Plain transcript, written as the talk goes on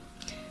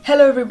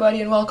Hello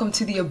everybody and welcome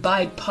to the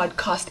Abide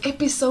Podcast,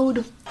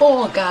 episode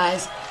 4,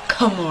 guys.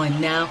 Come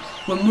on now,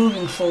 we're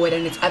moving forward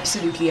and it's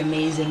absolutely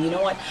amazing. You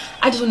know what?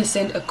 I just want to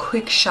send a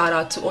quick shout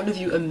out to all of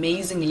you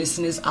amazing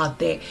listeners out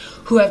there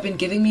who have been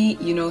giving me,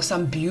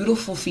 some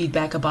beautiful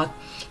feedback about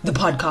the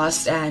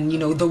podcast and,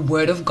 the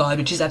word of God,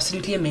 which is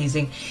absolutely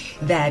amazing,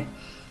 that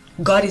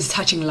God is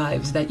touching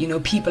lives, that,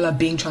 people are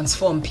being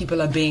transformed,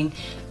 people are being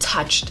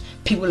touched,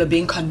 people are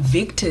being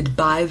convicted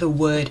by the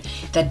word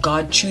that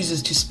God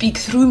chooses to speak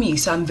through me.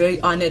 So I'm very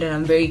honored and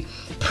I'm very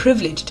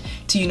privileged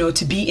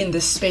to be in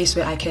this space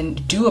where I can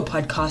do a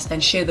podcast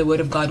and share the word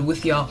of God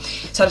with y'all.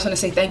 So I just want to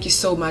say thank you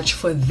so much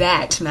for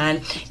that,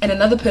 man. And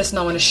another person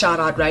I want to shout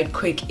out right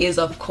quick is,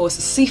 of course,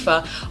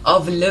 Sifa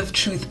of Live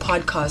Truth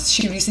Podcast.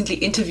 She recently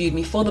interviewed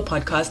me for the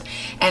podcast,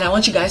 and I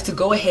want you guys to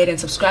go ahead and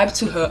subscribe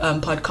to her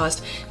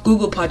podcast,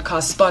 Google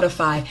Podcast,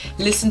 Spotify.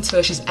 Listen to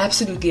her. She's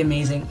absolutely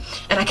amazing.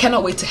 And I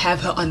cannot wait to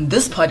have her on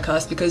this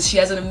podcast because she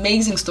has an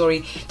amazing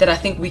story that I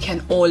think we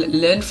can all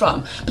learn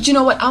from. But you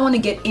know what? I want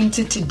to get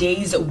into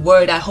today's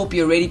word. I hope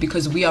you're ready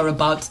because we are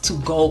about to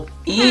go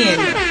in.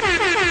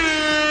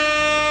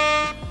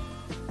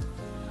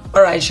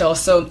 All right, y'all.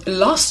 So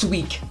last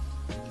week,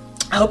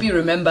 I hope you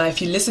remember,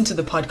 if you listened to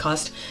the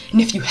podcast,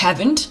 and if you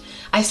haven't,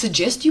 I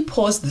suggest you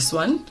pause this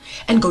one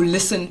and go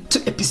listen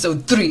to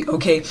episode 3,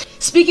 okay?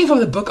 Speaking from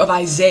the book of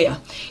Isaiah,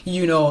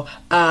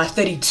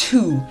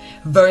 32,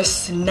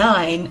 verse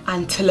 9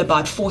 until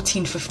about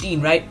 14,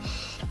 15, right?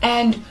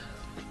 And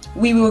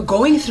we were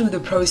going through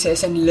the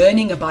process and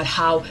learning about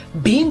how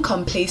being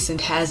complacent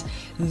has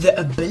the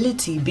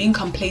ability, being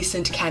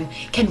complacent can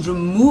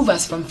remove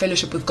us from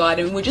fellowship with God.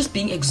 And we're just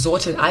being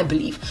exhorted, I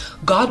believe.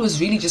 God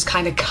was really just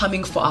kind of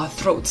coming for our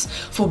throats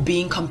for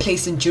being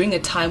complacent during a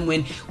time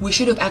when we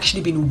should have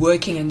actually been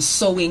working and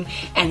sowing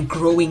and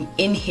growing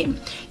in Him,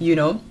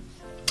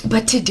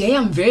 But today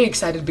I'm very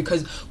excited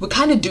because we're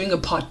kind of doing a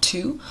part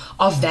 2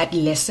 of that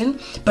lesson,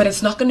 but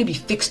it's not going to be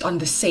fixed on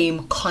the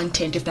same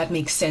content, if that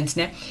makes sense.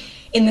 Né?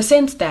 In the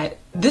sense that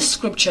this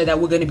scripture that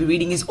we're going to be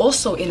reading is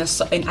also in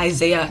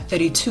Isaiah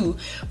 32,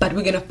 but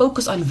we're going to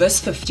focus on verse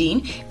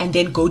 15 and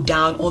then go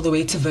down all the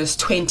way to verse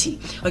 20.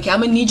 Okay, I'm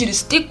going to need you to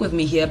stick with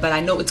me here, but I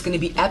know it's going to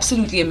be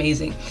absolutely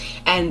amazing.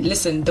 And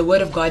listen, the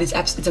word of God is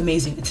it's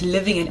amazing. It's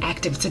living and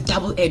active. It's a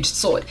double-edged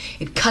sword.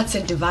 It cuts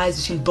and divides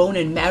between bone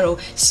and marrow,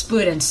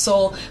 spirit and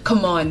soul.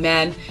 Come on,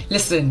 man.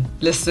 Listen.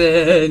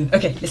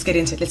 Okay, let's get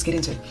into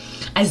it.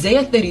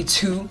 Isaiah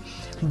 32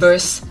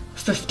 verse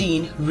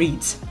 15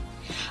 reads,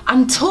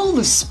 "Until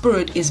the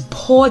Spirit is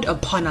poured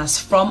upon us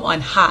from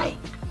on high,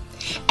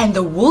 and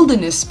the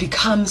wilderness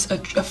becomes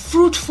a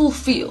fruitful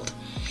field,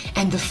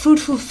 and the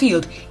fruitful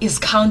field is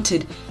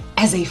counted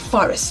as a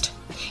forest."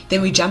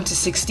 Then we jump to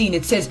 16.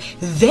 It says,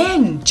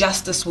 "Then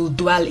justice will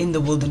dwell in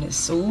the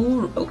wilderness."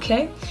 Ooh,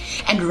 okay.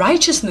 "And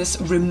righteousness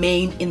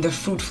remain in the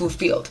fruitful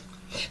field.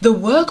 The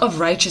work of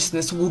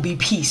righteousness will be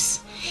peace,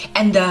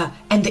 and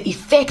the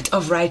effect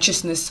of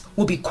righteousness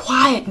will be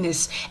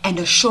quietness and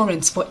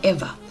assurance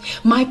forever.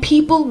 My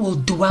people will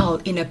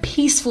dwell in a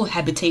peaceful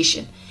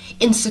habitation,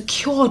 in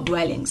secure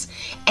dwellings,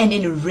 and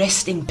in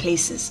resting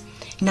places."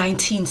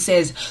 19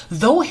 says,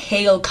 "Though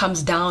hail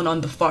comes down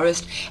on the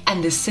forest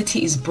and the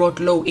city is brought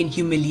low in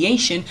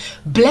humiliation,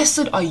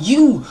 blessed are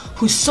you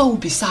who sow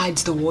beside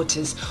the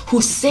waters, who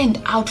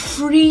send out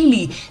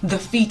freely the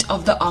feet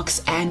of the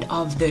ox and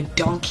of the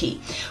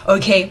donkey."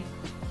 Okay.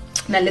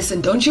 Now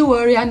listen, don't you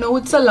worry, I know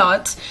it's a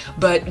lot,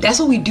 but that's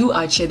what we do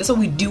out here. That's what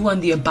we do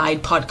on the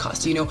Abide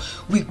Podcast.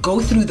 We go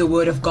through the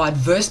word of God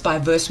verse by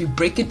verse, we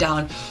break it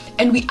down,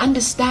 and we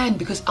understand,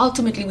 because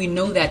ultimately we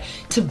know that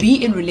to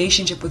be in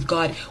relationship with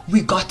God,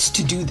 we got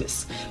to do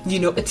this.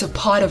 It's a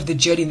part of the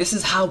journey. This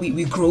is how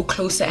we grow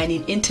closer and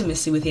in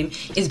intimacy with Him,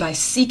 is by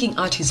seeking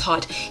out His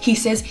heart. He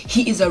says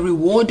He is a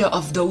rewarder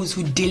of those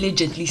who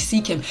diligently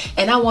seek Him,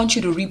 and I want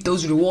you to reap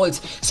those rewards.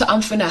 So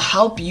I'm finna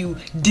help you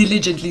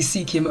diligently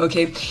seek Him,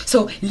 okay?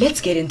 So let's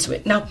get into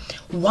it. Now,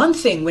 one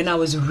thing when I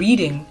was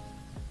reading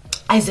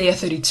Isaiah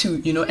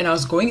 32, and I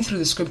was going through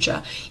the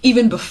scripture,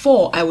 even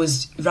before I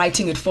was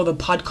writing it for the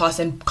podcast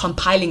and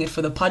compiling it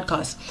for the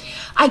podcast,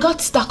 I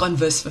got stuck on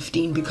verse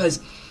 15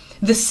 because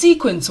the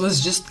sequence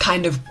was just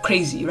kind of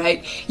crazy,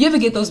 right? You ever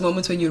get those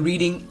moments when you're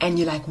reading and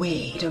you're like,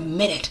 wait a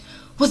minute,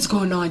 what's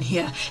going on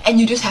here? And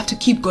you just have to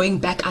keep going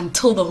back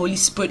until the Holy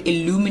Spirit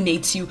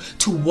illuminates you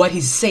to what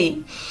He's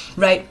saying,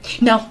 right?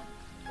 Now,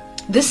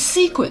 this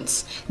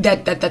sequence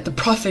that the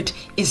prophet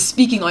is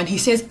speaking on, he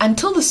says,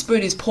 until the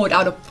Spirit is poured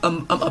out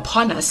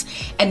upon us.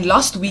 And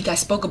last week I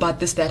spoke about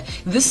this, that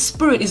this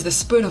Spirit is the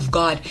Spirit of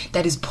God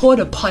that is poured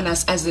upon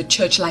us as the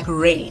church like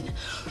rain,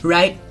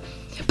 right?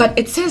 But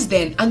it says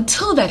then,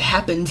 until that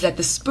happens, that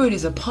the Spirit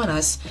is upon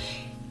us,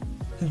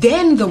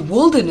 then the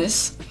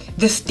wilderness,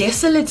 this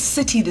desolate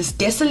city, this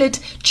desolate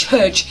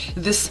church,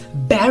 this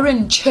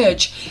barren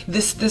church,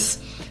 this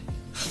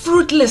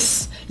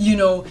fruitless,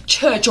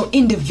 church or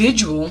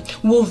individual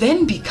will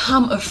then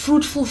become a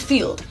fruitful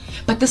field.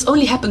 But this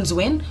only happens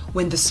when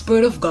the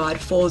Spirit of God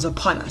falls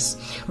upon us,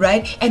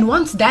 right? And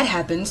once that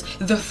happens,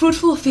 the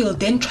fruitful field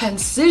then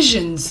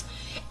transitions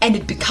and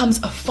it becomes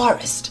a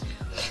forest.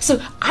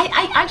 So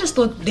I just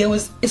thought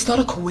it's not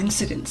a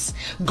coincidence.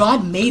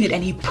 God made it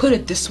and he put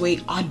it this way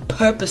on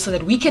purpose so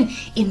that we can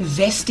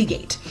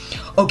investigate.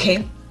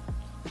 Okay?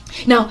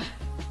 Now,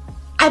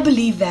 I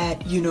believe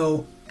that,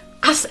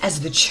 us as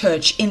the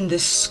church in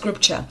this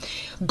scripture,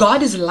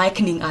 God is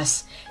likening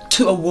us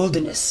to a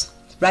wilderness,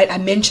 right? I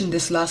mentioned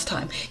this last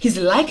time. He's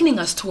likening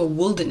us to a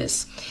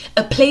wilderness,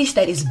 a place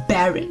that is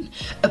barren,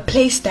 a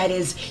place that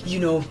is,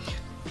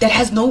 that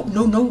has no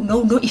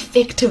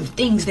effective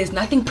things. There's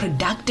nothing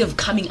productive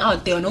coming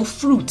out. There are no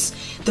fruits.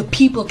 The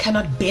people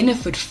cannot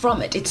benefit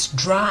from it. It's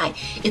dry.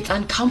 It's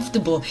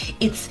uncomfortable.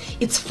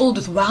 It's filled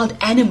with wild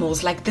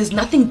animals. Like there's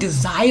nothing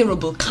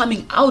desirable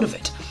coming out of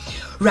it.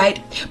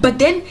 Right? But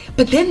then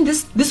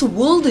this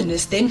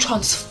wilderness then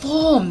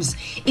transforms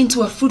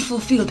into a fruitful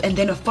field and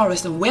then a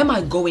forest. And where am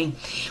I going?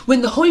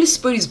 When the Holy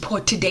Spirit is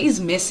poured, today's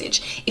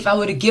message, if I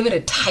were to give it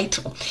a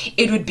title,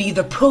 it would be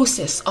the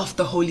process of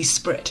the Holy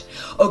Spirit.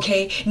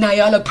 Okay? Now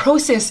y'all, a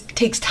process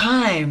takes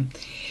time.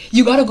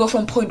 You got to go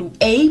from point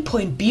A,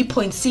 point B,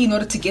 point C in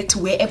order to get to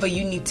wherever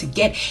you need to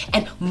get.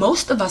 And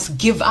most of us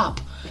give up.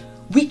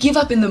 We give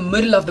up in the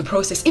middle of the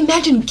process.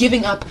 Imagine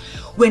giving up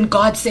when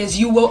God says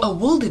you were a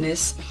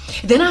wilderness,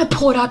 then I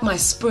poured out my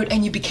spirit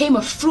and you became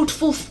a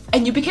fruitful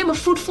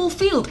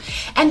field.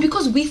 And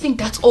because we think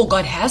that's all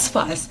God has for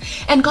us,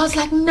 and God's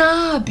like,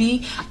 nah,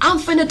 B, I'm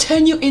finna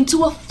turn you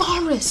into a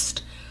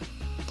forest.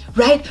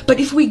 Right?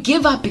 But if we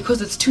give up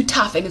because it's too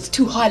tough and it's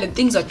too hard and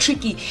things are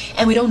tricky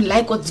and we don't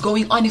like what's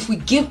going on, if we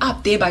give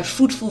up there by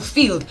fruitful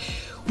field,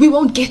 we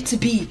won't get to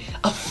be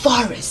a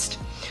forest.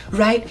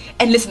 Right?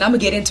 And listen, I'm gonna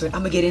get into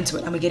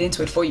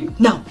it for you.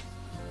 Now,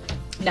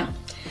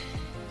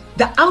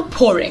 the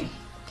outpouring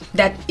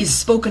that is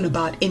spoken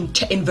about in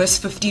verse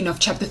 15 of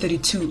chapter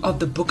 32 of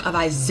the book of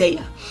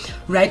Isaiah,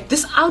 right?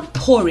 This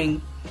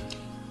outpouring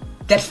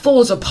that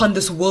falls upon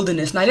this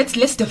wilderness. Now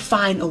let's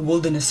define a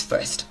wilderness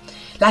first.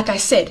 Like I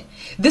said,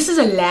 this is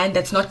a land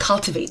that's not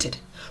cultivated.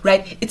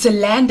 Right? It's a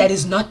land that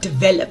is not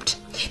developed.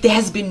 There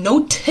has been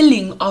no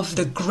tilling of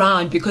the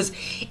ground because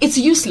it's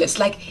useless.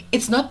 Like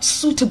it's not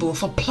suitable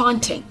for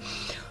planting.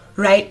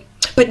 Right?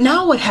 But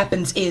now what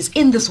happens is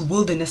in this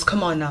wilderness,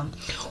 come on now,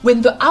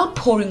 when the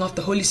outpouring of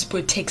the Holy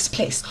Spirit takes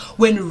place,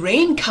 when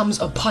rain comes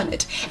upon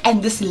it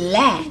and this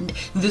land,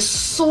 the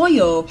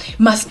soil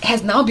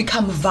has now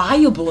become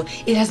viable.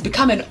 It has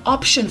become an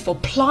option for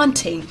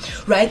planting,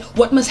 right?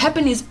 What must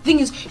happen is,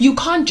 you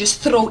can't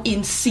just throw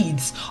in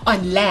seeds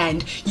on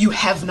land you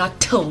have not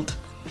tilled.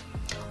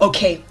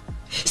 Okay.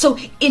 So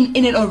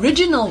in an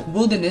original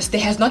wilderness,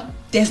 there's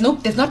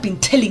not been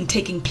tilling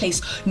taking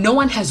place. No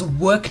one has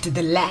worked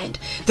the land.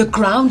 The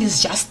ground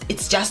is just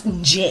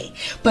nje.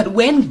 But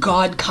when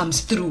God comes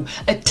through,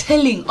 a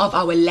tilling of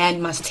our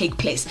land must take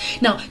place.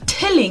 Now,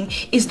 tilling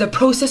is the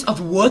process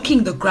of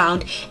working the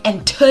ground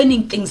and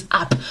turning things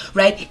up,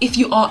 right? If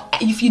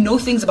you know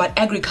things about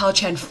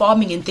agriculture and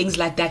farming and things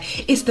like that,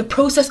 it's the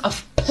process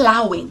of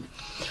plowing.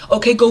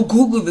 Okay, go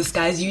Google this,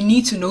 guys. You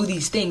need to know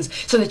these things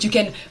so that you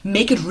can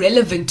make it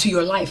relevant to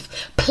your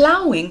life.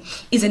 Plowing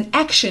is an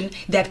action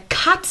that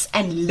cuts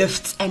and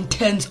lifts and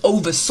turns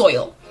over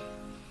soil.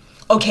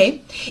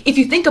 Okay, if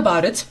you think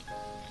about it,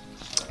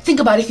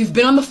 if you've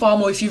been on the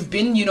farm or if you've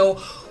been,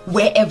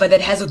 wherever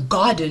that has a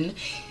garden,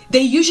 they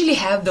usually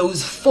have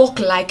those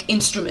fork-like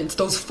instruments,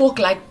 those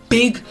fork-like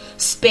big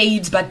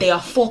spades, but they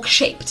are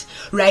fork-shaped,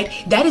 right?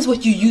 That is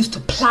what you use to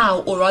plow,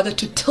 or rather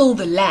to till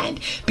the land,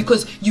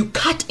 because you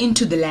cut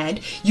into the land,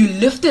 you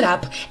lift it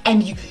up,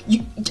 and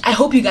I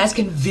hope you guys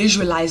can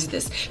visualize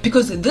this,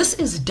 because this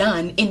is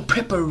done in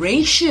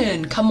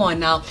preparation. Come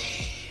on now.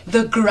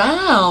 The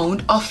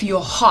ground of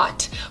your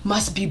heart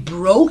must be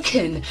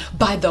broken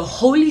by the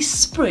Holy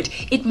Spirit.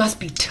 It must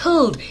be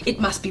tilled, it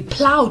must be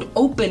plowed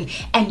open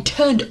and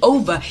turned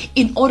over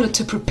in order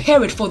to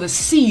prepare it for the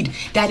seed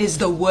that is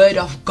the word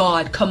of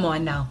God. Come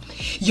on now.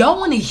 Y'all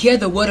want to hear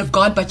the word of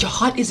God, but your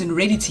heart isn't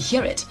ready to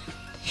hear it.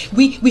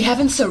 We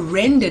haven't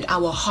surrendered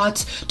our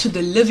hearts to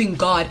the living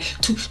God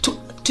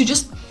to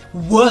just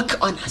work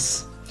on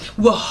us.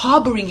 We're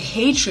harboring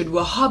hatred,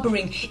 we're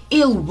harboring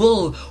ill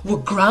will, we're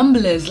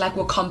grumblers, like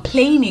we're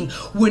complaining,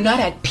 we're not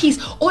at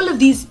peace. All of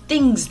these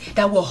things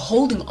that we're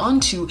holding on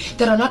to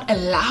that are not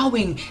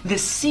allowing the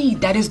seed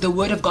that is the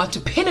word of God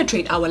to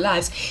penetrate our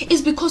lives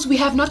is because we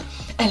have not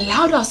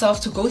allowed ourselves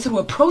to go through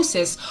a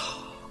process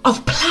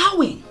of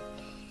plowing,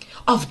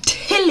 of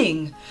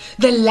tilling.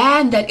 The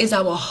land that is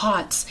our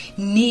hearts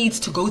needs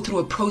to go through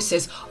a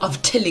process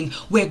of tilling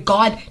where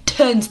God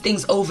turns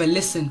things over.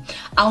 Listen,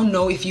 I don't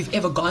know if you've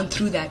ever gone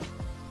through that,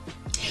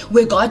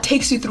 where God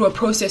takes you through a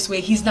process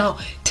where He's now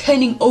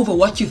turning over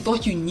what you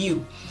thought you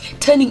knew,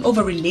 turning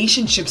over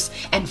relationships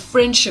and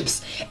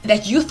friendships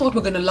that you thought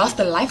were going to last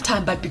a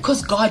lifetime, but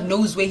because God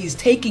knows where He's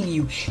taking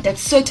you, that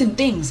certain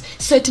things,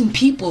 certain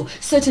people,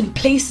 certain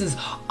places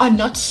are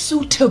not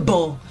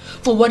suitable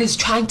for what He's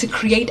trying to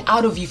create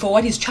out of you, for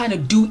what He's trying to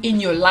do in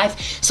your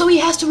life. So He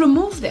has to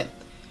remove them.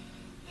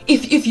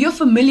 If you're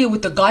familiar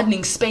with the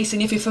gardening space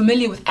and if you're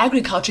familiar with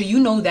agriculture, you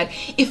know that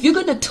if you're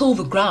going to till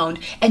the ground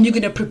and you're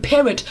going to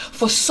prepare it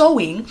for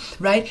sowing,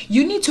 right,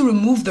 you need to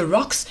remove the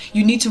rocks,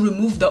 you need to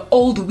remove the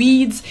old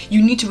weeds,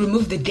 you need to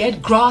remove the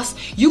dead grass.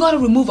 You got to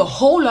remove a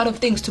whole lot of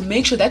things to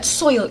make sure that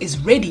soil is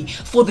ready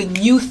for the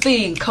new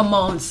thing. Come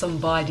on,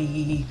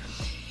 somebody.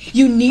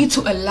 You need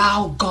to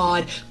allow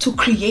God to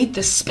create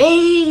the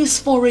space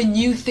for a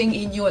new thing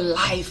in your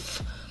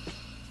life.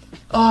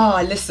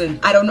 Oh, listen,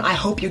 I don't know. I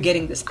hope you're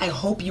getting this. I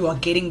hope you are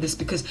getting this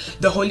because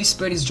the Holy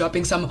Spirit is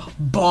dropping some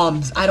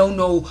bombs. I don't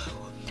know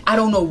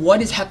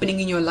what is happening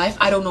in your life.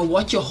 I don't know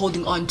what you're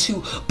holding on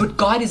to, but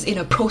God is in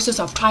a process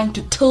of trying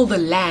to till the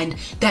land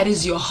that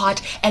is your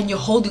heart, and you're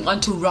holding on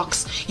to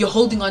rocks. You're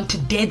holding on to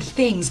dead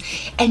things,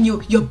 and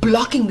you're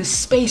blocking the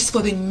space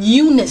for the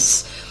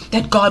newness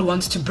that God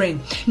wants to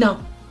bring. Now,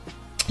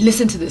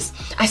 listen to this.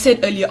 I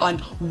said earlier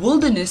on,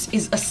 wilderness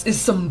is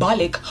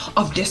symbolic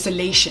of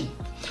desolation,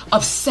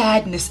 of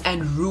sadness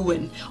and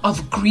ruin,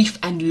 of grief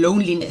and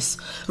loneliness,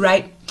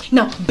 right?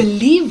 Now,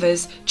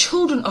 believers,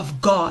 children of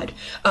God,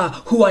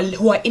 who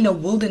are in a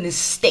wilderness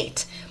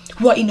state,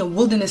 who are in a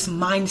wilderness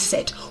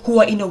mindset, who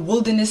are in a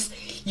wilderness,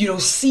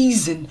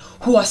 season,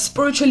 who are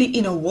spiritually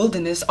in a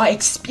wilderness, are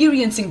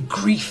experiencing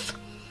grief,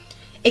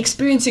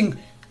 experiencing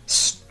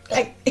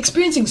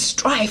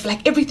strife,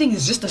 like everything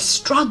is just a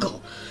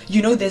struggle.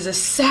 There's a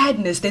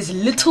sadness, there's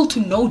little to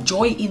no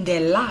joy in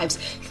their lives.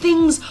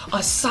 Things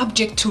are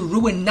subject to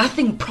ruin,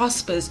 nothing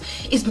prospers.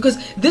 It's because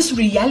this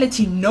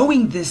reality,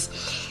 knowing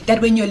this,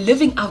 that when you're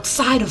living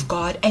outside of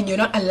God and you're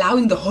not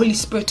allowing the Holy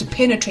Spirit to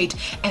penetrate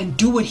and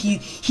do what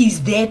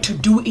He's there to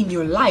do in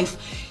your life,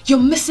 you're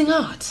missing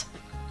out.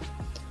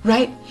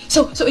 Right?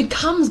 So it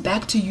comes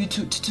back to you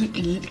to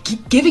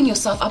giving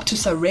yourself up to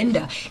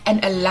surrender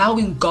and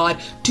allowing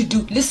God to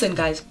do. Listen,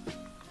 guys,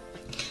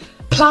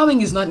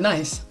 plowing is not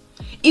nice.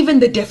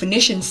 Even the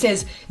definition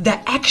says the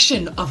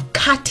action of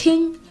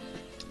cutting,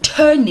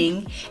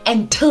 turning,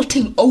 and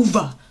tilting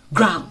over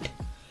ground.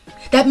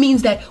 That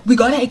means that we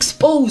gotta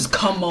expose,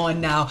 come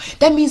on now.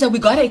 That means that we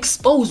gotta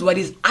expose what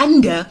is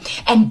under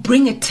and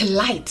bring it to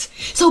light.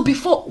 So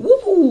before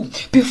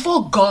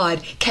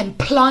God can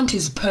plant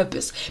His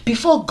purpose,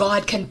 before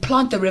God can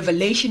plant the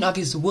revelation of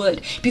His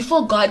word,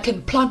 before God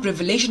can plant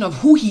revelation of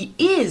who He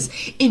is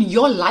in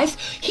your life,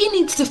 He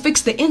needs to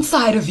fix the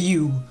inside of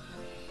you.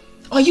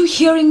 Are you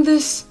hearing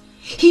this?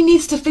 He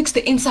needs to fix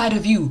the inside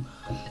of you.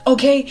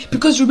 Okay?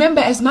 Because remember,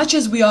 as much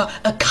as we are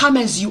a come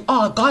as you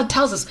are, God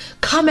tells us,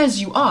 come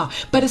as you are.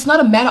 But it's not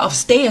a matter of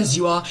stay as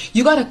you are.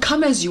 You got to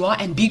come as you are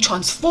and be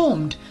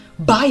transformed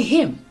by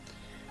Him.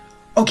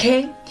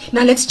 Okay?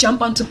 Now let's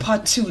jump on to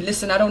part 2.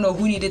 Listen, I don't know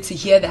who needed to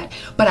hear that,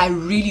 but I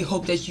really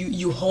hope that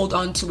you hold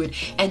on to it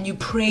and you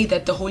pray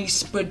that the Holy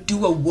Spirit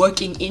do a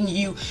working in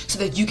you so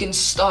that you can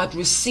start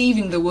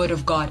receiving the word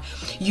of God.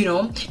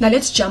 Now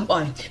let's jump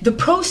on. The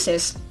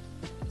process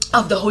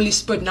of the Holy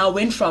Spirit now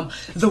went from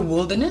the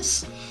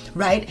wilderness,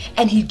 right?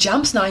 And He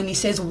jumps now and He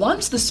says,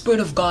 once the Spirit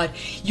of God,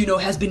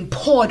 has been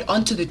poured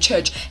onto the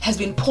church, has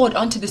been poured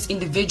onto this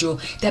individual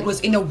that was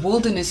in a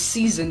wilderness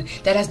season,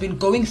 that has been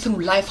going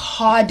through life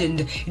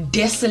hardened,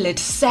 desolate,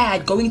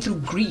 sad, going through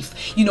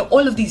grief,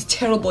 all of these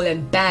terrible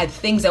and bad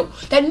things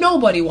that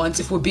nobody wants,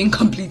 if we're being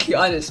completely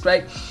honest,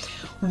 right?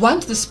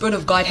 Once the Spirit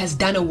of God has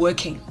done a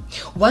working,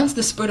 once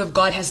the Spirit of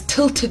God has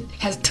tilled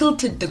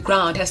the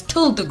ground, has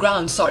plowed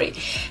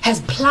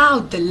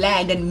the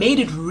land and made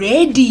it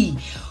ready.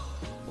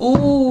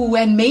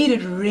 And made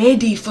it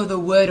ready for the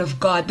word of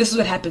God. This is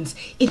what happens.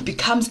 It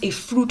becomes a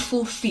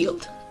fruitful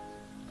field.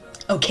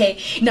 Okay,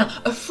 now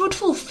a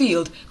fruitful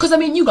field, because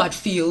you got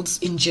fields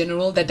in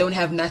general that don't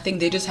have nothing,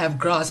 they just have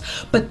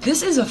grass. But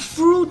this is a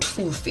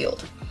fruitful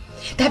field.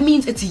 That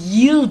means it's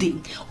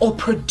yielding or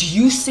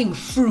producing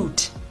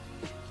fruit.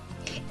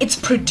 It's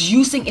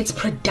producing, it's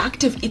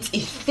productive, it's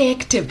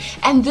effective.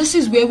 And this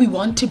is where we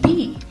want to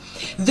be.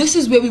 This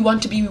is where we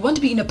want to be. We want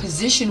to be in a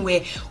position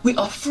where we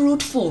are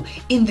fruitful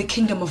in the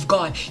kingdom of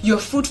God. You're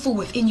fruitful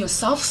within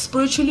yourself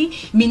spiritually,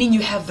 meaning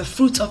you have the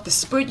fruits of the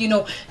Spirit,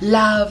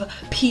 love,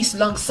 peace,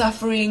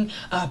 long-suffering,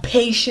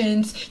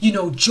 patience,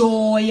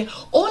 joy,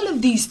 all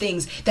of these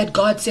things that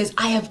God says,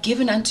 I have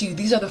given unto you.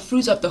 These are the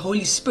fruits of the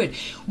Holy Spirit.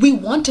 We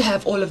want to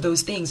have all of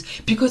those things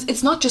because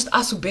it's not just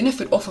us who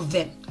benefit off of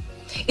them.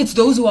 It's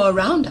those who are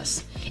around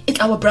us.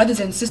 It's our brothers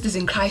and sisters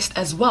in Christ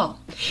as well.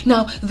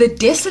 Now, the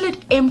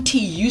desolate, empty,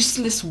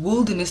 useless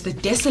wilderness, the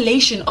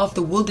desolation of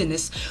the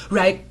wilderness,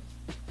 right,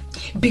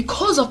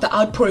 because of the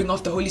outpouring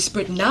of the Holy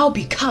Spirit, now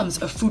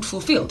becomes a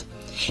fruitful field.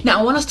 Now,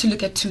 I want us to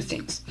look at 2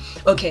 things.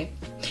 Okay.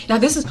 Now,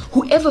 this is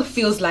whoever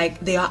feels like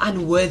they are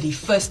unworthy,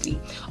 firstly,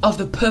 of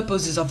the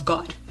purposes of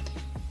God.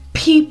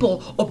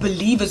 People or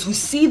believers who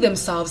see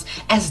themselves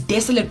as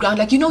desolate ground.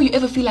 Like, you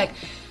ever feel like,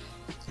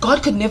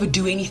 God could never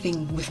do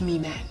anything with me,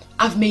 man.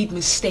 I've made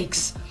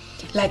mistakes.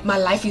 Like, my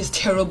life is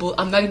terrible.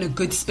 I'm not in a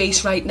good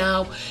space right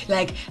now.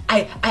 Like,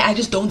 I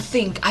just don't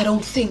think. I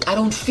don't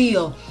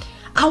feel.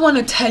 I want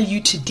to tell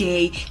you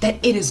today that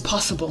it is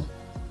possible.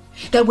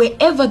 That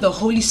wherever the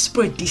Holy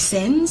Spirit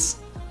descends,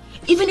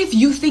 even if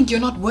you think you're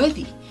not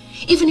worthy,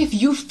 Even if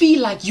you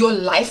feel like your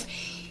life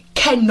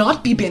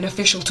cannot be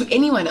beneficial to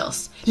anyone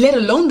else, let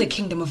alone the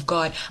kingdom of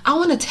God, I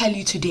want to tell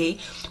you today,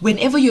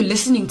 whenever you're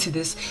listening to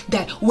this,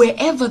 that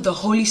wherever the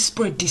Holy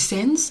Spirit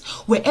descends,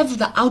 wherever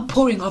the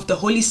outpouring of the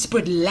Holy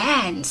Spirit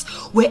lands,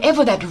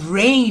 wherever that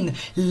rain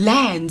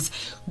lands,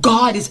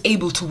 God is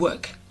able to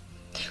work.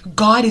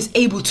 God is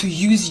able to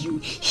use you.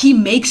 He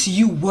makes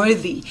you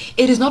worthy.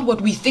 It is not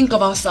what we think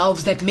of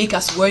ourselves that make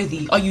us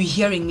worthy. Are you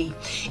hearing me?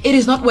 It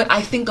is not what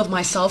I think of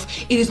myself.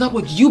 It is not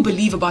what you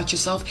believe about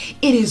yourself.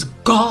 It is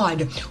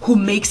God who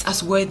makes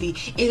us worthy.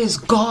 It is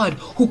God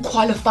who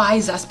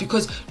qualifies us,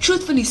 because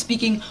truthfully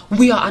speaking,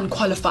 we are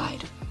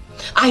unqualified.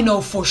 I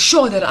know for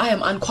sure that I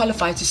am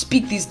unqualified to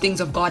speak these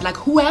things of God. Like,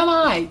 who am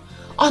I?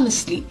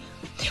 Honestly.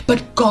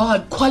 But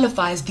God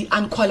qualifies the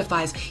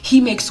unqualified.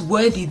 He makes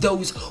worthy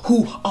those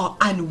who are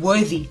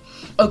unworthy.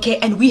 Okay,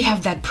 and we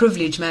have that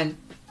privilege, man.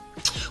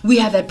 We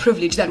have that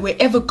privilege that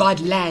wherever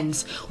God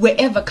lands,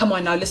 wherever, come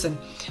on now, listen,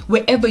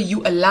 wherever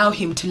you allow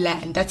him to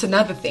land, that's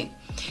another thing.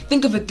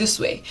 Think of it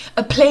this way.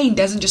 A plane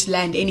doesn't just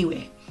land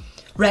anywhere,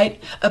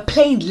 right? A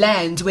plane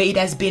lands where it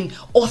has been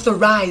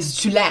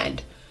authorized to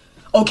land.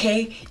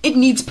 Okay, it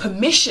needs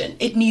permission.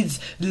 It needs,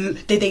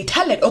 they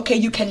tell it, okay,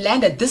 you can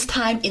land at this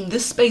time in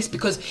this space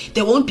because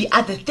there won't be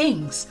other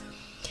things.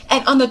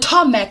 And on the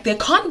tarmac, there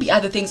can't be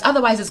other things.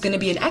 Otherwise, it's going to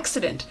be an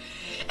accident.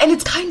 And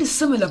it's kind of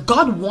similar.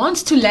 God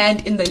wants to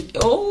land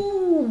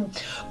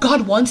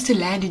God wants to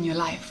land in your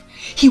life.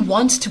 He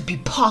wants to be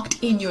parked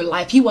in your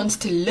life. He wants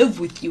to live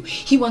with you.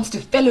 He wants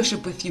to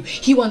fellowship with you.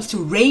 He wants to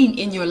reign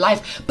in your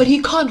life. But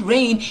he can't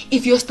reign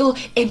if you're still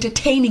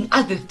entertaining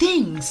other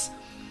things.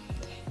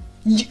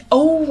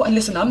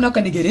 Listen, I'm not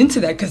going to get into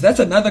that because that's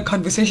another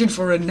conversation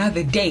for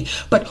another day.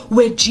 But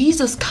where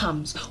Jesus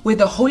comes, where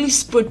the Holy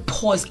Spirit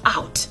pours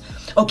out,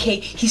 okay,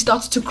 he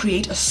starts to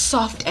create a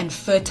soft and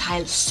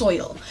fertile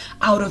soil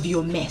out of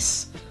your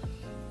mess.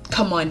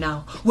 Come on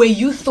now. Where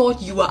you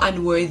thought you were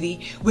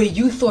unworthy, where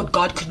you thought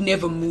God could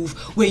never move,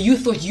 where you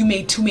thought you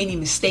made too many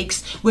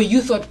mistakes, where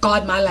you thought,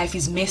 God, my life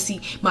is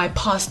messy, my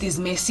past is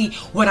messy,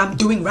 what I'm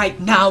doing right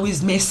now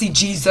is messy,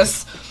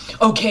 Jesus.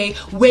 Okay,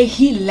 where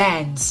he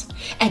lands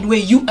and where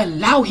you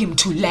allow him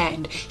to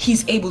land,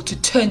 he's able to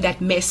turn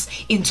that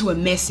mess into a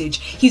message.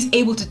 He's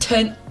able to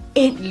turn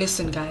it.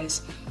 Listen,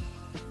 guys,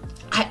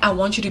 I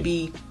want you to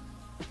be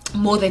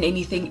more than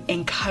anything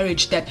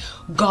encouraged that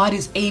God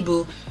is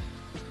able,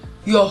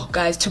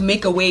 guys, to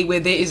make a way where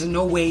there is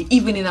no way,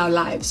 even in our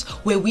lives,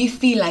 where we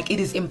feel like it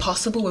is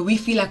impossible, where we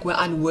feel like we're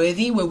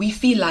unworthy, where we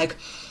feel like,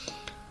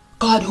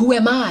 God, who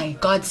am I?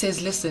 God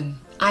says, listen,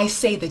 I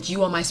say that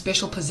you are my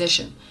special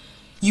possession.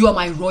 You are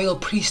my royal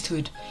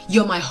priesthood.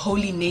 You're my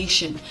holy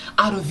nation.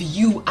 Out of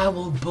you, I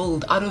will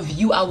build. Out of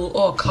you, I will...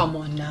 Oh, come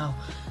on now.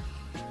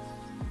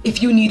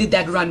 If you needed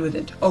that, run with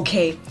it,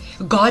 okay?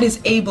 God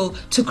is able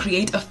to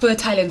create a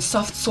fertile and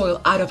soft soil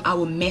out of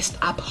our messed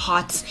up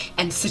hearts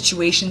and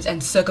situations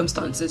and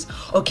circumstances,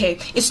 okay?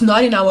 It's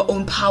not in our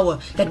own power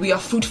that we are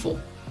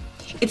fruitful.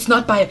 It's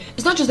not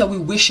just that we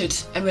wish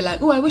it and we're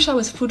like, oh, I wish I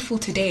was fruitful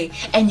today,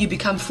 and you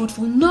become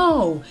fruitful.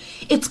 No,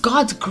 it's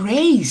God's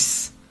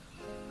grace.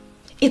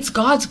 It's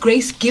God's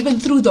grace given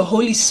through the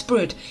Holy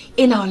Spirit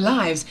in our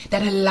lives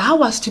that allow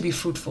us to be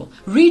fruitful.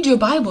 Read your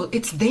Bible.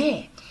 It's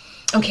there.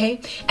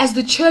 Okay? As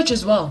the church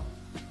as well.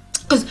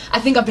 Because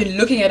I think I've been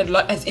looking at it a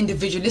lot as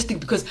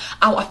individualistic, because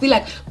I feel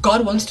like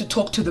God wants to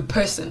talk to the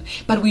person.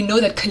 But we know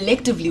that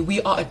collectively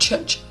we are a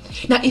church.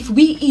 Now, if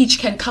we each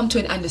can come to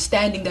an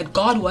understanding that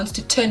God wants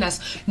to turn us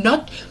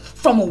not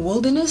from a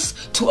wilderness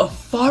to a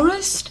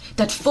forest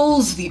that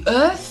fills the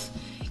earth,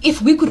 if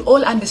we could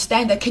all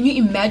understand that, can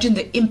you imagine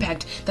the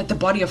impact that the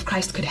body of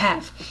Christ could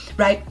have,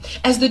 right?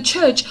 As the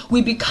church,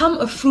 we become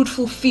a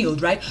fruitful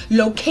field, right?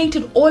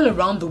 Located all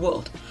around the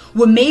world.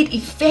 We're made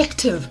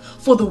effective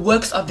for the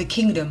works of the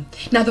kingdom.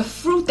 Now, the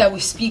fruit that we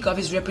speak of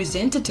is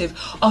representative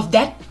of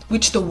that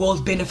which the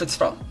world benefits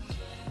from,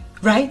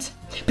 right?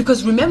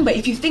 Because remember,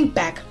 if you think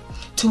back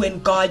to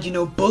when God,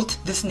 built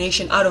this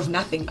nation out of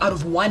nothing, out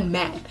of one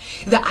man,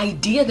 the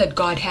idea that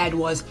God had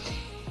was,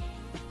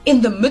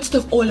 in the midst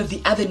of all of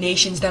the other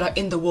nations that are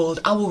in the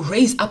world, I will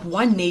raise up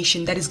one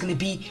nation that is going to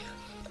be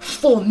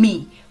for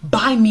me,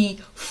 by me,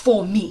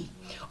 for me.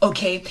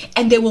 Okay?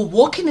 And they will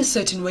walk in a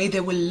certain way,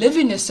 they will live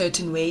in a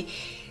certain way,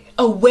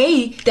 a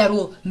way that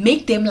will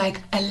make them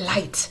like a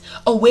light,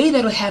 a way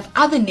that will have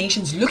other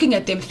nations looking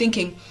at them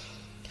thinking,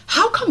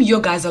 how come your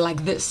guys are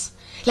like this?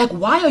 Like,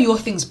 why are your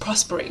things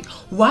prospering?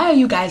 Why are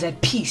you guys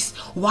at peace?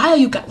 Why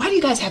do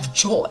you guys have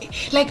joy?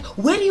 Like,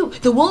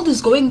 the world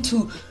is going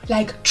to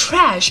like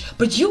trash,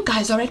 but you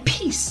guys are at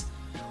peace.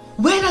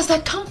 Where does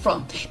that come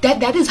from?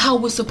 That is how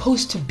we're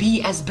supposed to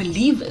be as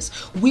believers.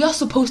 We are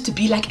supposed to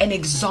be like an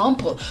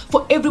example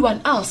for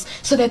everyone else,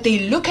 so that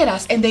they look at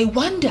us and they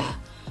wonder,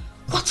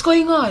 what's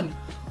going on?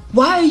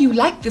 Why are you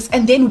like this?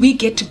 And then we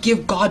get to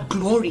give God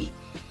glory.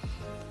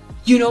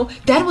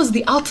 That was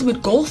the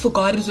ultimate goal for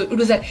God. It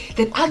was that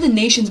other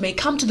nations may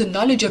come to the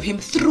knowledge of him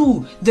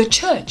through the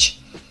church.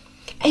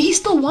 And he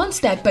still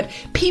wants that, but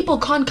people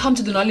can't come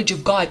to the knowledge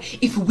of God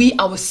if we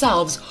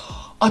ourselves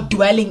are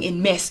dwelling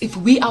in mess if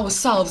we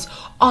ourselves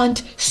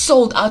aren't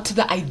sold out to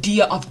the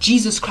idea of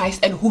Jesus Christ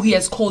and who he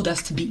has called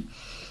us to be.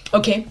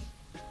 Okay?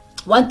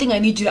 One thing I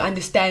need you to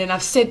understand, and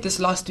I've said this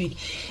last week,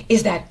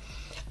 is that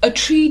a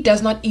tree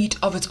does not eat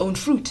of its own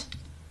fruit.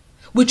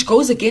 Which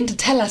goes again to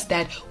tell us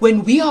that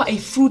when we are a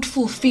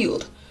fruitful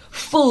field,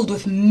 filled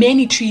with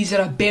many trees that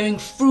are bearing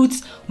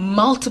fruits,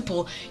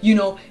 multiple,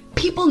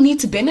 people need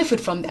to benefit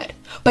from that.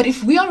 But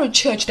if we are a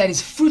church that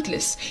is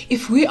fruitless,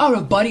 if we are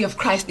a body of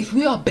Christ, if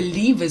we are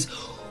believers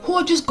who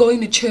are just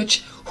going to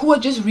church, who are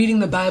just reading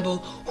the Bible,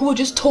 who are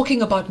just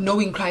talking about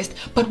knowing Christ,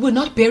 but we're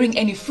not bearing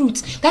any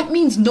fruits, that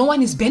means no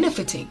one is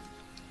benefiting.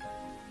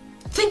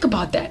 Think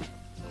about that.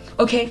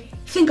 Okay?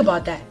 Think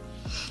about that.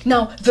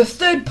 Now, the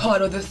third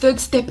part, or the third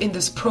step in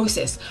this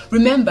process,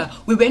 remember,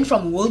 we went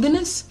from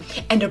wilderness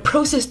and a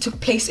process took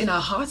place in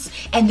our hearts,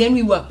 and then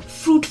we were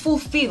fruitful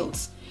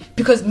fields,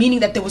 because meaning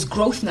that there was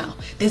growth now.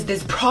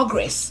 There's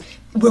progress.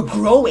 We're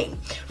growing,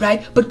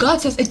 right? But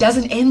God says it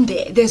doesn't end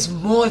there. There's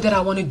more that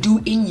I want to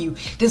do in you.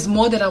 There's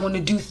more that I want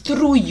to do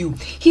through you.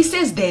 He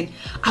says then,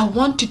 I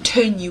want to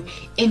turn you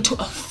into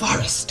a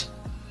forest.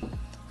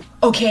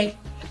 Okay?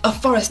 A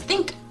forest.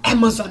 Think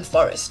Amazon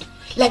forest.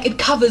 Like it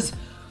covers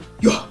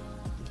your...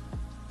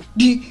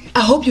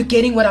 I hope you're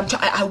getting what I'm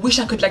trying. I wish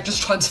I could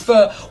just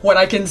transfer what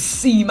I can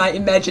see, my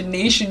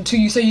imagination, to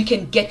you, so you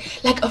can get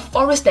like a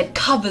forest that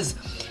covers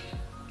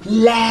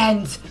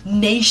lands,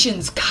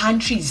 nations,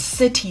 countries,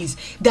 cities.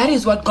 That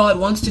is what God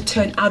wants to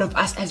turn out of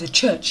us as a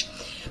church,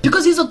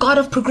 because he's a God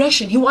of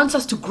progression. He wants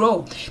us to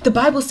grow. The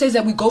Bible says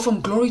that we go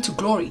from glory to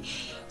glory,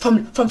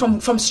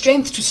 from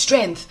strength to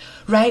strength,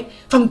 right?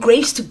 From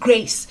grace to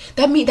grace.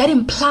 That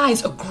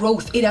implies a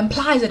growth. It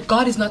implies that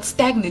God is not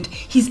stagnant.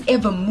 He's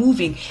ever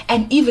moving.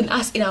 And even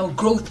us in our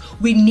growth,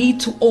 we need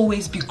to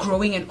always be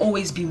growing and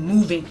always be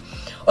moving.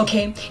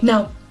 Okay?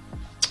 Now,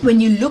 when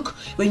you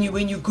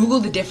Google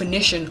the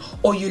definition,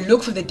 or you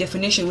look for the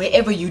definition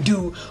wherever you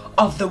do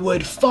of the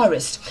word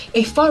forest,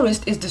 a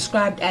forest is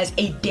described as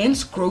a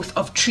dense growth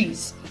of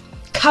trees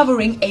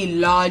covering a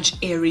large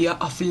area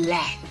of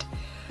land.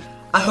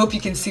 I hope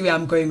you can see where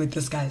I'm going with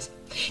this, guys.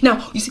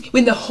 Now, you see,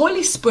 when the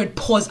Holy Spirit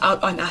pours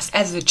out on us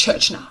as the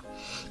church now,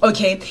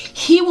 okay,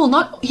 he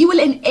will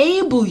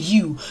enable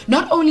you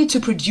not only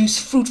to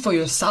produce fruit for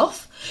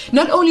yourself,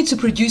 not only to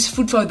produce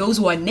fruit for those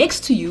who are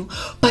next to you,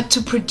 but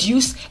to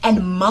produce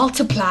and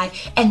multiply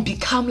and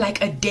become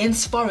like a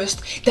dense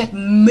forest that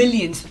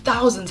millions,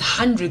 thousands,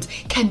 hundreds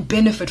can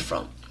benefit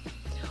from.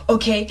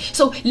 Okay,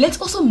 so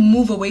let's also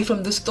move away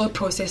from this thought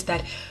process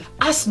that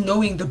us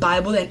knowing the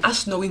Bible and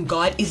us knowing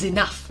God is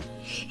enough.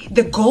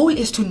 The goal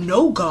is to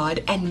know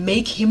God and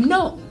make him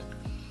known,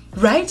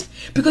 right?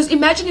 Because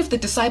imagine if the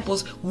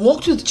disciples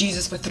walked with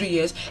Jesus for 3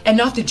 years,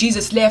 and after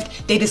Jesus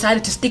left, they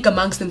decided to stick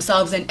amongst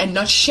themselves and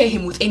not share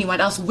him with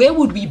anyone else. Where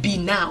would we be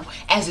now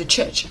as a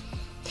church?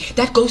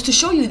 That goes to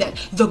show you that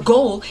the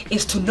goal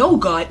is to know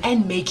God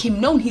and make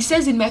him known. He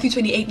says in Matthew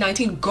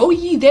 28:19, go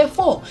ye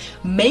therefore,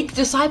 make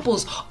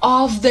disciples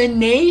of the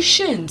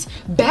nations.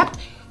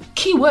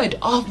 Keyword,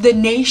 of the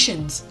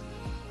nations.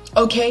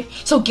 Okay,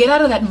 so get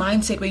out of that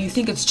mindset where you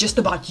think it's just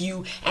about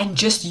you and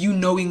just you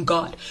knowing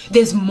God.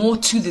 There's more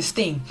to this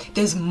thing.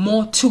 There's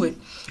more to it.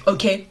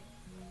 Okay,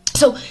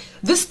 so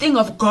this thing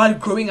of God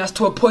growing us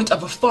to a point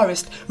of a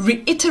forest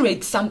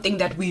reiterates something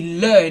that we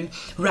learn,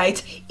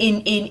 right,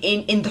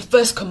 in the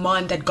first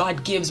command that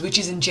God gives, which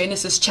is in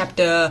Genesis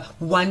chapter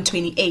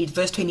 1:28,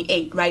 verse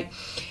 28, right?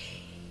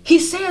 He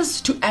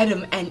says to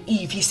Adam and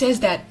Eve, he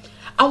says that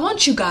I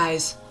want you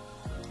guys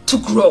to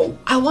grow.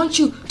 I want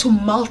you to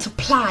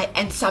multiply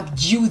and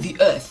subdue the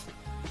earth.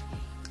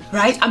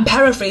 Right? I'm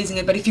paraphrasing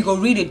it, but if you go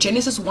read it,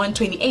 Genesis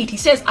 1:28, he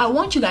says, I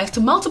want you guys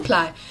to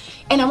multiply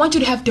and I want you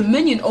to have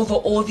dominion over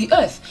all the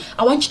earth.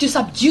 I want you to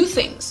subdue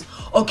things.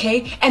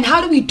 Okay? And how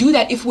do we do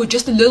that if we're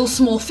just a little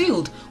small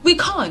field? We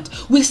can't.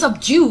 We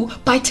subdue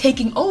by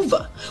taking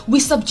over. We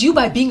subdue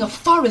by being a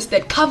forest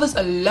that covers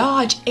a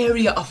large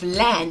area of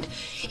land.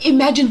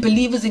 Imagine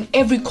believers in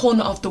every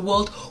corner of the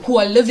world who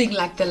are living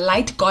like the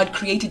light God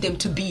created them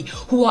to be,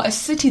 who are a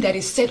city that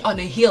is set on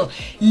a hill,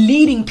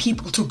 leading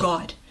people to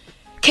God.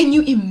 Can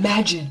you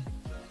imagine?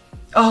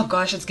 Oh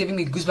gosh, it's giving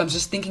me goosebumps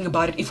just thinking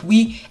about it. If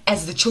we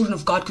as the children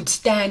of God could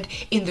stand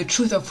in the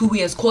truth of who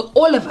he has called,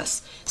 all of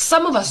us.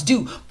 Some of us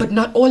do, but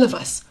not all of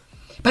us.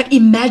 But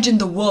imagine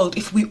the world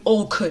if we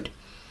all could.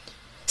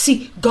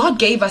 See, God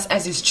gave us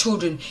as his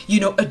children,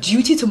 a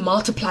duty to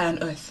multiply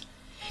on earth.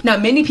 Now,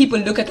 many people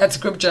look at that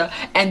scripture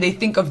and they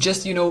think of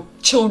just,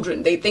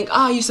 children. They think,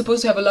 you're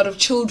supposed to have a lot of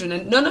children.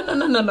 And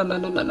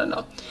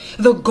no.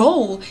 The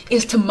goal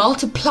is to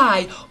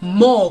multiply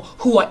more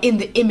who are in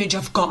the image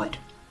of God.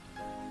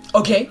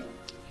 Okay?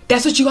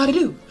 That's what you got to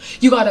do.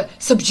 You got to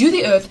subdue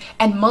the earth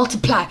and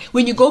multiply.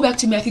 When you go back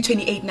to Matthew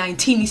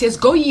 28:19, he says,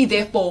 go ye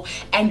therefore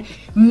and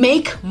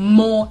make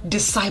more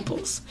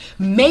disciples.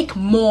 Make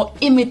more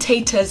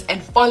imitators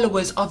and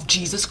followers of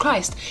Jesus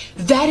Christ.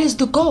 That is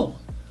the goal.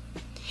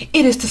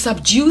 It is to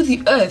subdue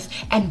the earth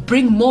and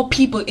bring more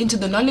people into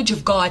the knowledge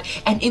of God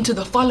and into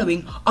the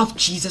following of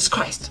Jesus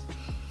Christ.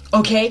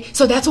 Okay,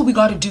 so that's what we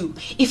got to do.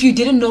 If you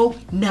didn't know,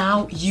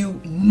 now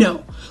you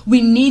know.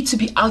 We need to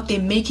be out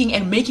there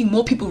making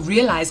more people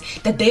realize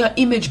that they are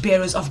image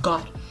bearers of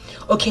God.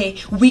 Okay,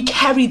 we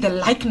carry the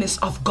likeness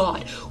of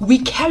God. We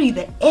carry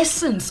the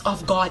essence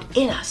of God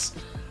in us.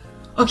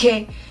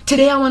 Okay,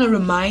 today I want to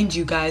remind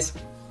you guys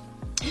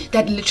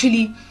that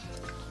literally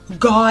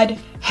God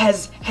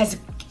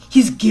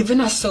He's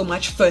given us so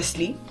much,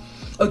 firstly.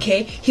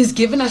 Okay, He's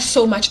given us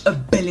so much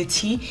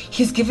ability.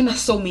 He's given us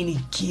so many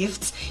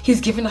gifts.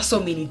 He's given us so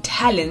many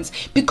talents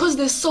because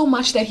there's so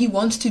much that He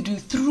wants to do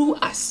through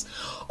us.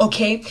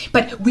 Okay,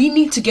 but we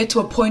need to get to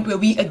a point where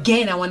we,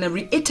 again, I want to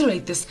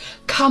reiterate this,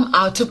 come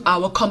out of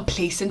our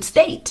complacent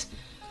state.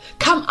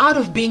 Come out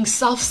of being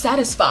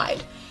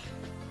self-satisfied.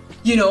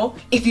 You know,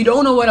 if you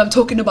don't know what I'm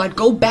talking about,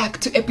 go back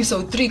to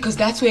episode 3 because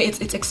that's where it's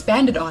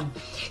expanded on.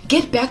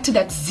 Get back to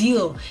that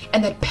zeal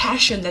and that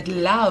passion, that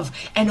love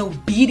and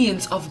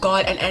obedience of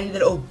God and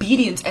that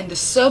obedience and the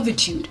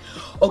servitude,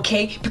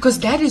 okay? Because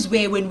that is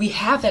where, when we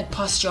have that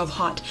posture of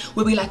heart,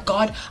 where we're like,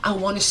 God, I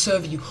want to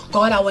serve you.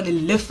 God, I want to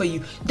live for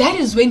you. That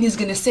is when He's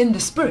going to send the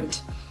Spirit.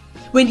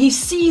 When He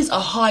sees a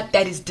heart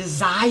that is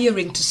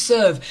desiring to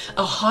serve,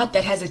 a heart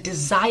that has a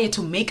desire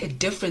to make a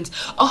difference,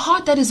 a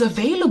heart that is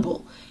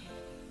available.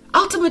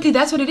 Ultimately,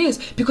 that's what it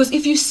is. Because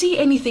if you see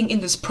anything in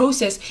this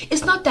process,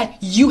 it's not that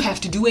you have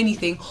to do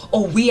anything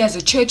or we as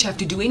a church have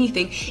to do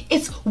anything.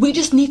 It's we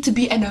just need to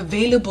be an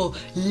available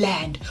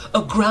land,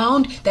 a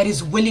ground that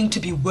is willing to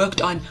be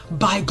worked on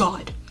by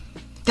God.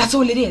 That's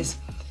all it is.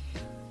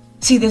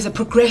 See, there's a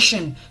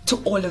progression to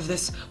all of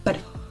this, but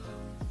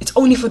it's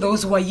only for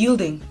those who are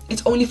yielding.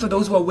 It's only for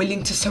those who are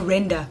willing to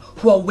surrender,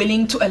 who are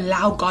willing to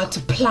allow God to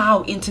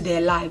plow into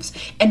their lives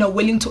and are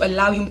willing to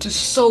allow Him to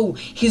sow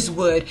His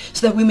word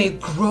so that we may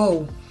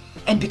grow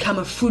and become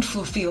a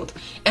fruitful field.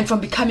 And from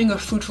becoming a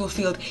fruitful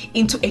field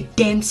into a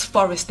dense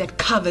forest that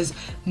covers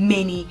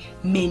many,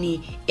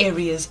 many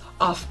areas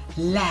of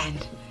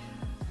land.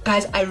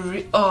 Guys,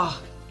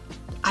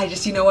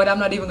 you know what? I'm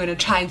not even going to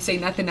try and say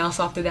nothing else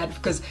after that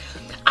because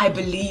I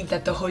believe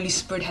that the Holy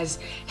Spirit has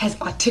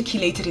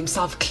articulated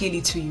Himself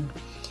clearly to you.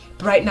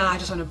 But right now, I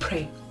just want to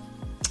pray.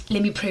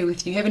 Let me pray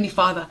with you. Heavenly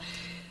Father,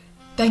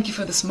 thank you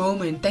for this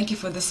moment. Thank you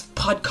for this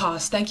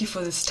podcast. Thank you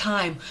for this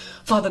time,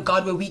 Father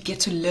God, where we get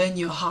to learn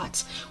your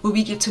heart, where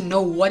we get to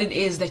know what it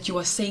is that you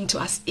are saying to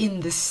us in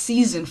this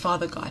season,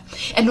 Father God.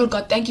 And Lord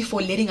God, thank you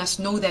for letting us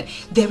know that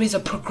there is a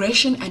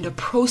progression and a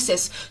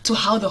process to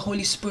how the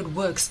Holy Spirit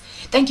works.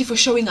 Thank you for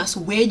showing us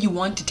where you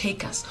want to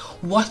take us,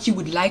 what you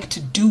would like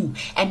to do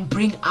and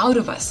bring out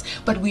of us.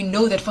 But we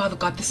know that, Father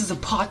God, this is a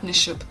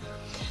partnership.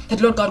 That,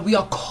 Lord God, we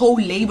are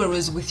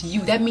co-laborers with you.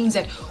 That means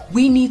that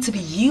we need to be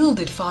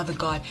yielded, Father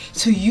God,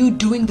 to you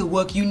doing the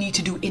work you need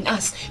to do in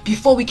us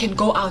before we can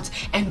go out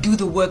and do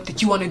the work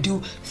that you want to do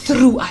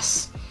through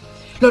us.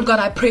 Lord God,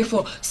 I pray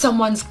for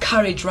someone's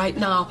courage right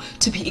now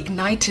to be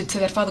ignited so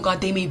that, Father God,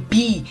 they may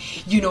be,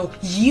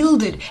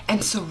 yielded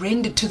and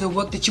surrendered to the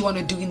work that you want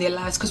to do in their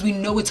lives, because we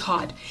know it's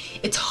hard.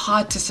 It's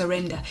hard to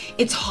surrender.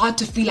 It's hard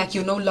to feel like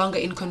you're no longer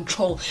in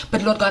control.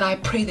 But Lord God, I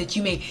pray that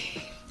you may,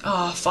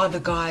 Father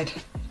God,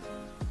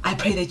 I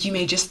pray that you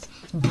may just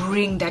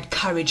bring that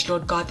courage,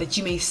 Lord God, that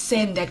you may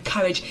send that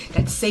courage,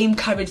 that same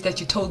courage that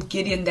you told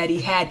Gideon that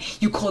he had.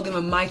 You called him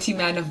a mighty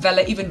man of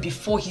valor even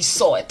before he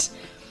saw it.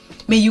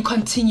 May you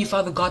continue,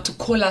 Father God, to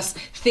call us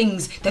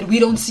things that we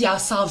don't see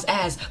ourselves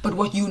as, but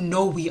what you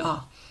know we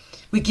are.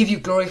 We give you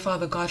glory,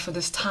 Father God, for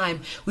this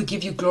time. We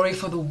give you glory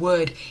for the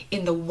word.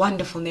 In the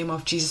wonderful name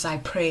of Jesus, I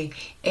pray.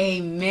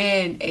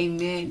 Amen,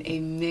 amen,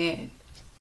 amen.